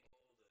providing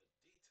all the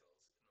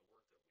details in the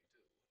work that we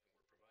do, and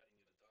we're providing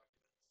you the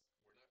documents.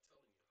 We're not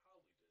telling you how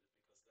we did it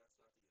because that's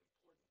not the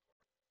important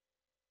part.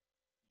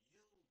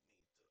 You need to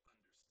understand what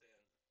we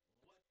did,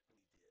 and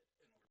we're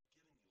giving you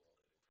all that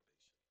information.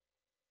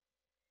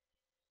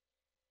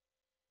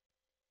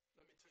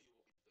 Let me tell you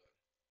what we've done.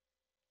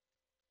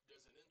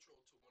 There's an intro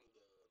to one of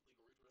the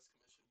Legal Redress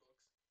Commission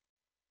books.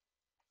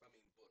 I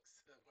mean books.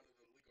 One of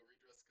the Legal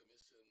Redress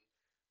Commission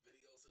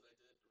videos that I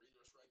did,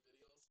 Redress Right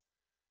videos,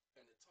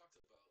 and it talks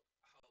about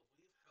how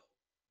we've helped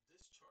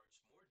discharge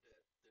more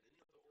debt than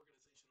any other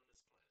organization on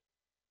this planet.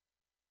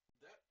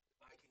 That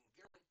I can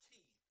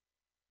guarantee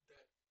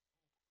that,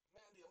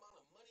 man, the amount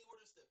of money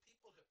orders that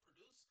people have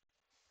produced,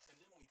 and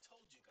then we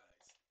told you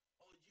guys,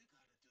 all you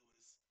gotta do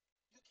is,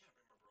 you can't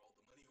remember all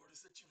the money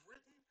orders that you've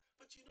written,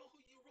 but you know who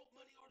you wrote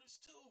money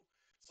orders to.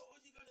 So all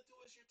you gotta do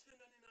is your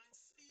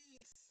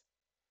 1099-Cs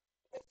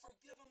and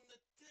forgive them the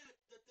debt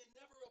that they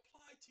never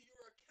applied to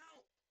your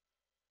account.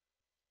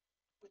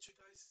 But you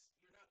guys,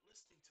 you're not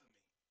listening to me.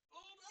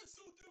 Oh, that's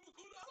so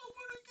difficult. I don't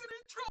want to get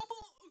in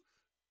trouble.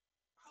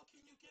 How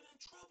can you get in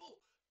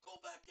trouble? Go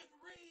back and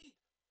read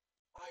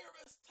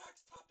IRS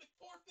Tax Topic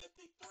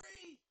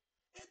 453.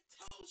 It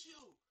tells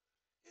you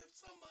if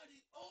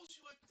somebody owes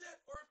you a debt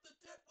or if the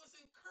debt was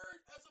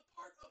incurred as a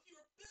part of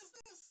your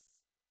business,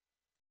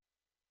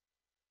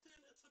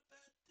 then it's a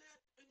bad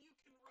debt and you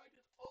can write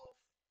it off.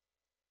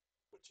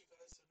 But you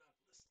guys are not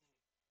listening.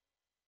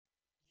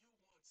 You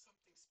want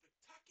something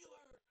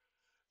spectacular.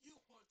 You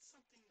want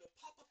something to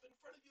pop up in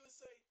front of you and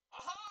say,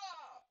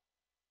 aha!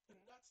 And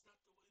that's not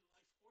the way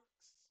life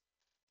works.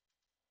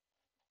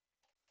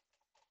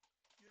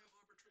 You have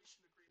arbitration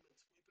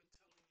agreements. We've been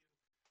telling you,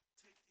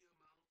 take the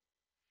amount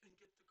and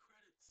get the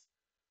credits.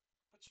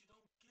 But you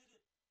don't get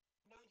it.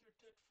 Now you're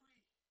debt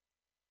free.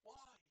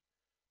 Why?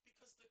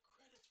 Because the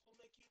credits will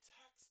make you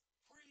tax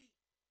free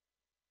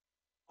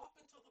up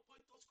until the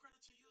point those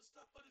credits are used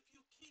up. But if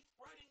you keep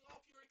writing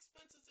off your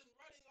expenses and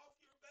writing off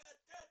your bad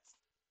debts,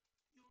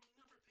 you'll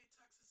never pay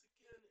taxes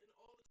again, and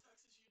all the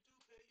taxes you do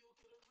pay, you'll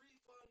get a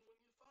refund when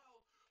you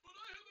file. But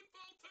I haven't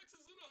filed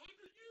taxes in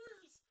 100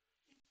 years.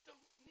 You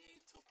don't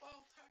need to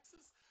file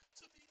taxes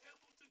to be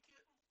able to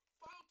get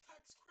file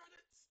tax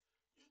credits.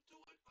 You do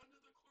it under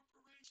the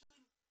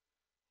corporation.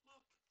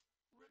 Look,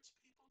 rich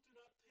people do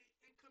not pay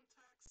income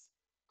tax.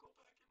 Go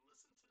back and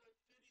listen to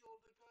that video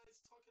of the guys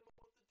talking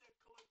about the debt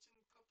collection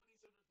companies,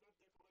 or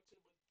not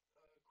debt collection,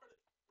 but credit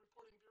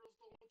reporting bureaus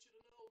don't want you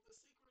to know the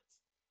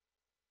secrets.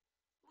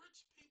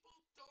 Rich people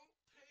don't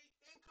pay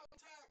income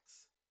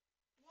tax.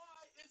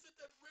 Why is it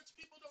that rich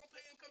people don't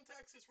pay income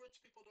taxes? Rich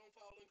people don't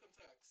file income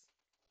tax.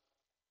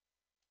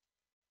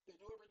 They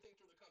do everything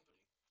through the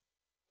company.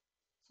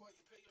 That's why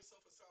you pay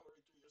yourself a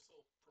salary through your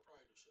sole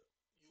proprietorship.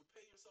 You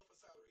pay yourself a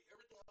salary.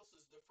 Everything else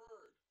is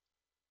deferred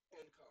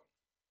income.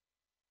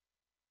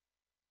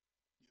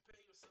 You pay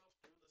yourself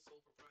through the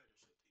sole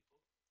proprietorship,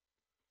 people.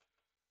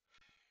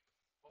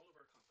 All of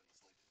our companies,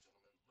 ladies and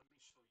gentlemen, let me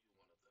show you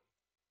one of them.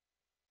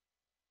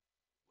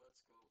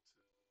 Let's go to,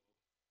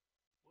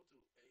 we'll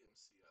do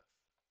AMCF.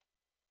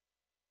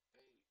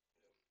 AMCF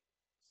dot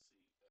ESTATE.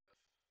 I hit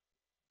that R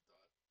and I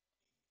gotta get rid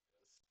of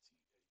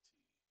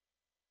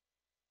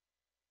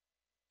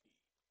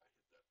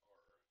that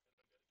R.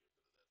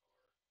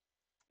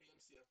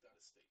 AMCF dot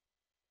estate.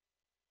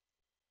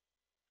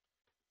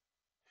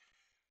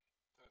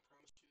 I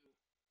promise you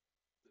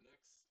the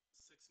next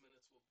 6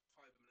 minutes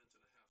 5 minutes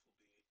and a half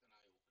will be an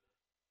eye opener.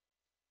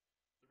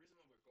 The reason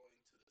why we're going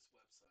to this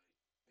website,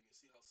 and you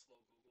see how slow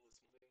Google is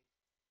moving?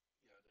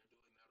 Yeah, they're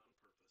doing that on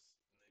purpose,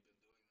 and they've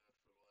been doing that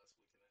for the last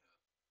week and a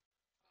half.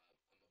 I'm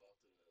about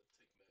to take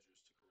measures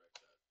to correct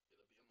that.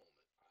 It'll be a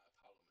moment.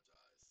 I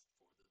apologize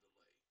for the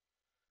delay.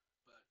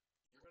 But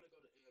you're going to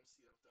go to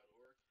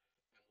amcf.org,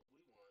 and what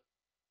we want,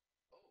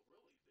 oh,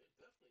 really? They're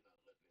definitely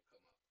not letting it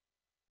come up.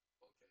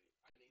 Okay,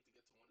 I need to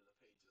get to one of the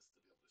pages to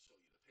be able to show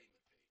you the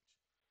payment page.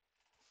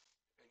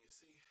 And you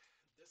see,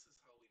 this is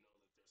how we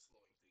know that they're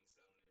slowing things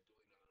down and they're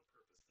doing that on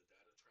purpose, the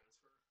data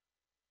transfer,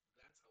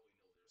 that's how we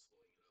know they're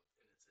slowing it up,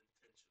 and it's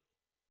intentional.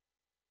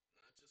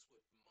 Not just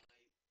with my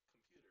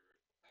computer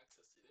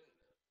access to the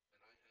internet,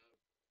 and I have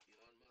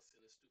Elon Musk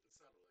and his stupid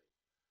satellite,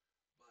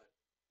 but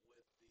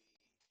with the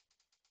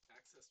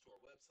access to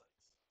our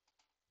websites,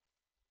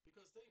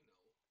 because they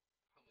know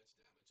how much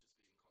damage is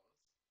being caused.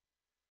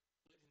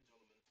 Ladies and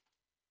gentlemen,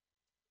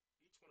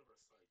 each one of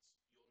our sites,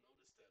 you'll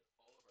notice that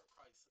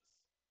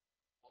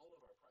all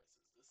of our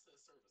prices, this says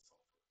service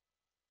offer,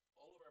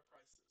 all of our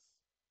prices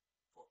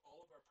for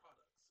all of our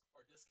products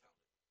are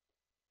discounted.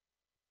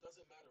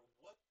 Doesn't matter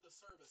what the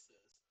service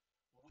is,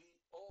 we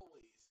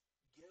always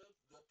give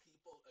the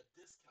people a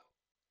discount.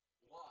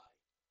 Why?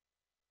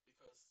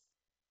 Because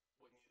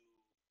when you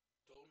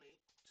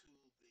donate to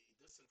the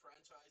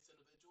disenfranchised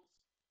individuals,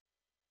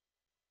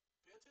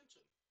 pay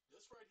attention.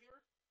 This right here,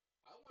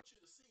 I want you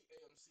to see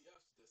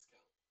AMCF's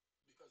discount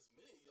because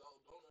many of y'all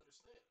don't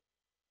understand.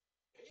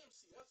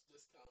 AMCF's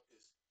discount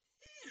is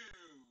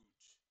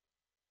huge.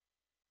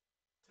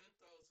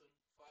 $10,500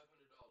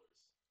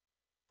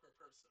 per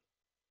person.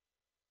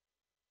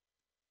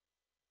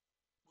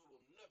 We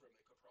will never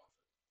make a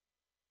profit.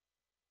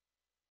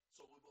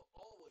 So we will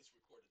always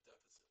record a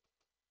deficit.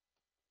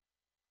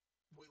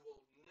 We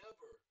will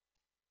never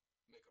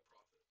make a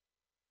profit.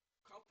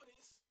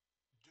 Companies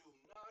do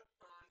not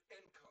earn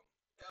income,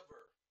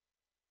 ever.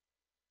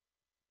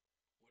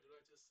 What did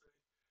I just say?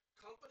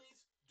 Companies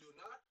do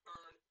not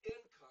earn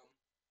income,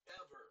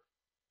 ever.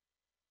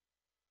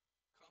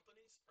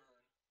 Companies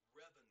earn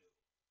revenue.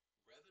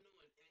 Revenue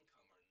and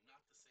income are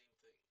not the same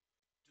thing.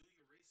 Do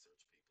your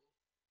research, people.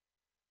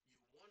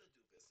 You want to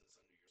do business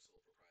under your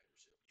sole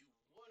proprietorship. You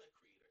want to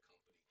create a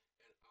company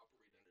and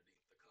operate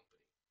underneath the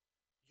company.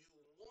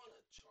 You want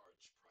to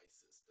charge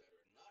prices that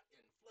are not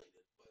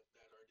inflated, but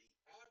that are the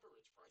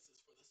average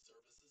prices for the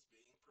services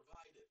being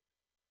provided.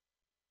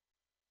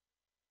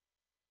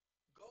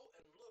 Go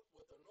and look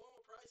what the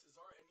normal prices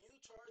are, and you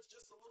charge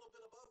just a little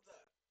bit above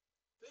that.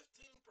 15%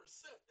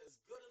 is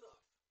good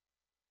enough.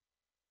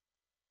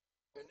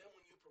 And then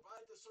when you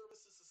provide the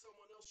services to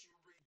someone else, you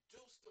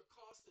reduce the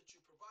cost that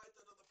you provide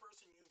that other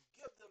person. You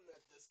give them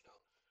that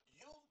discount.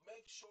 You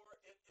make sure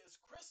it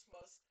is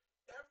Christmas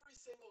every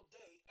single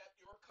day at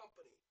your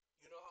company.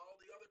 You know how all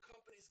the other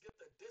companies get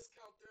to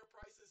discount their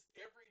prices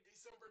every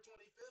December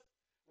 25th?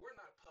 We're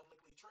not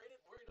publicly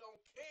traded. We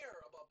don't care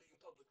about being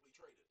publicly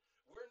traded.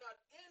 We're not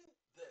in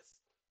this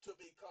to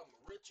become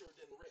richer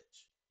than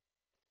rich.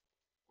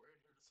 We're in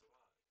here to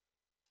survive.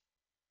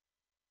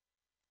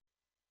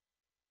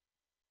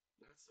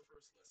 That's the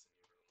first lesson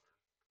you're going to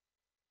learn.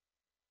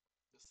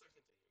 The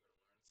second thing you're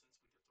going to learn, since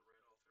we get to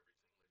write off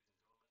everything, ladies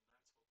and gentlemen,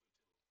 that's what we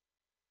do.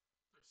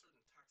 There are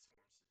certain tax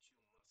forms that you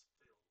must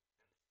fill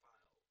and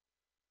file.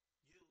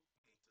 You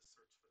need to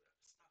search for that.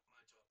 It's not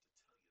my job to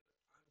tell you that.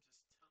 I'm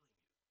just telling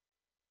you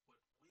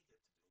what we get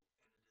to do,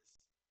 and it is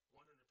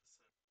 100%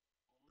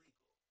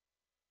 legal.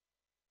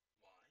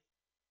 Why?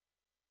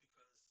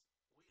 Because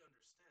we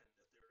understand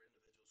that there are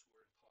individuals who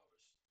are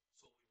impoverished,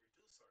 so we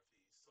reduce our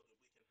fees so that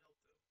we can help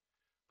them.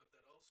 But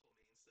that also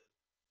means that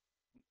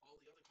all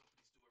the other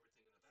companies do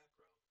everything in the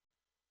background.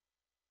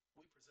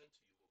 We present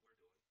to you what we're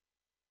doing.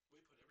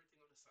 We put everything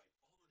on the site,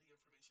 all of the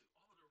information,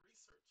 all of the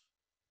research.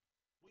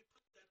 We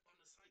put that on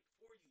the site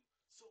for you.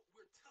 So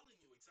we're telling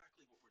you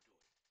exactly what we're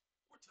doing.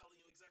 We're telling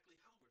you exactly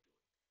how we're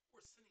doing.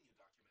 We're sending you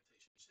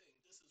documentation saying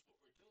this is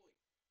what we're doing.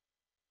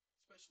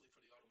 Especially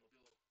for the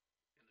automobile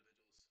individuals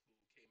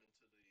who came into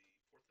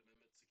the Fourth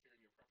Amendment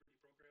Securing Your Property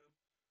program.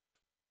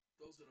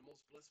 Those are the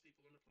most blessed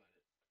people on the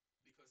planet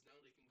because now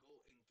they can go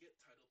and get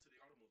title to the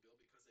automobile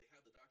because they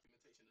have the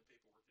documentation and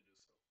paperwork to do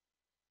so.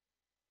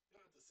 You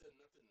don't have to send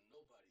nothing to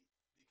nobody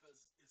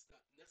because it's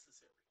not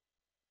necessary.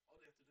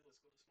 All they have to do is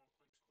go to small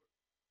claims court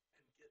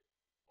and get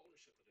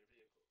ownership of their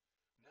vehicle.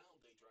 Now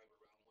they drive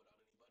around without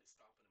anybody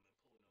stopping them and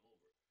pulling them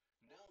over.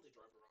 Now they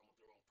drive around with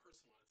their own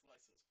personalized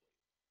license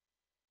plate.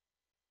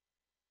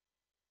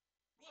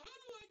 Well, how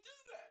do I do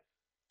that?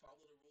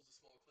 Follow the rules of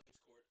small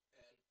claims court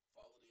and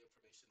follow the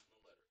information in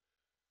the letter.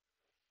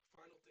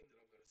 Final thing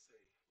that I'm going to say,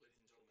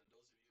 ladies and gentlemen,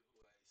 those of you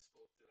who I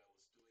spoke that I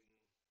was doing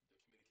the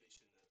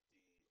communication that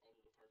the auto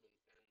department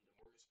and the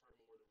mortgage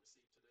department were to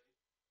receive today,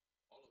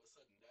 all of a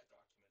sudden that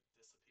document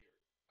disappeared.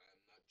 I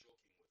am not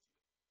joking with you.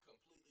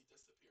 Completely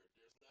disappeared.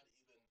 There's not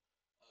even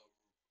a,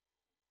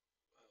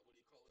 what do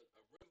you call it,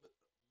 a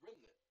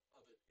remnant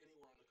of it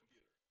anywhere on the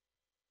computer.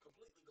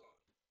 Completely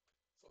gone.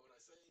 So when I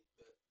say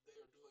that they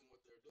are doing what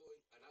they're doing,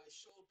 and I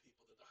showed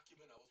people the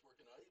document I was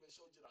working on, I even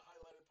showed you the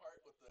highlighted part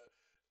with the,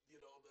 the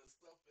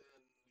stuff in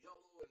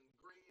yellow and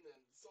green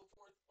and so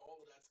forth,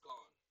 all of that's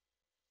gone.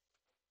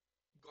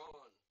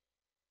 Gone.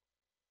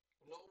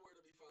 Nowhere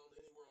to be found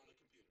anywhere on the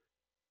computer.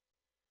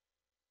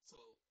 So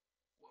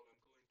while I'm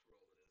going through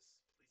all of this,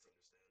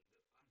 please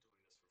understand that I'm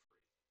doing this for free.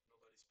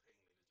 Nobody's paying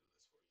me to do this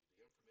for you.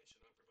 The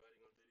information I'm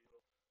providing on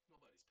video,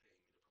 nobody's paying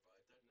me to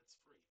provide that, and it's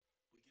free.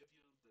 We give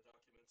you the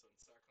documents on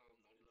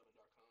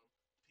SACOM911.com,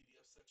 the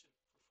PDF section,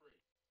 for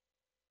free.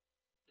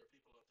 There are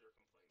people out there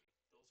complaining.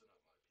 Those are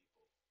not my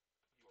people.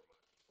 You are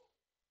my people.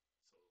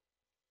 So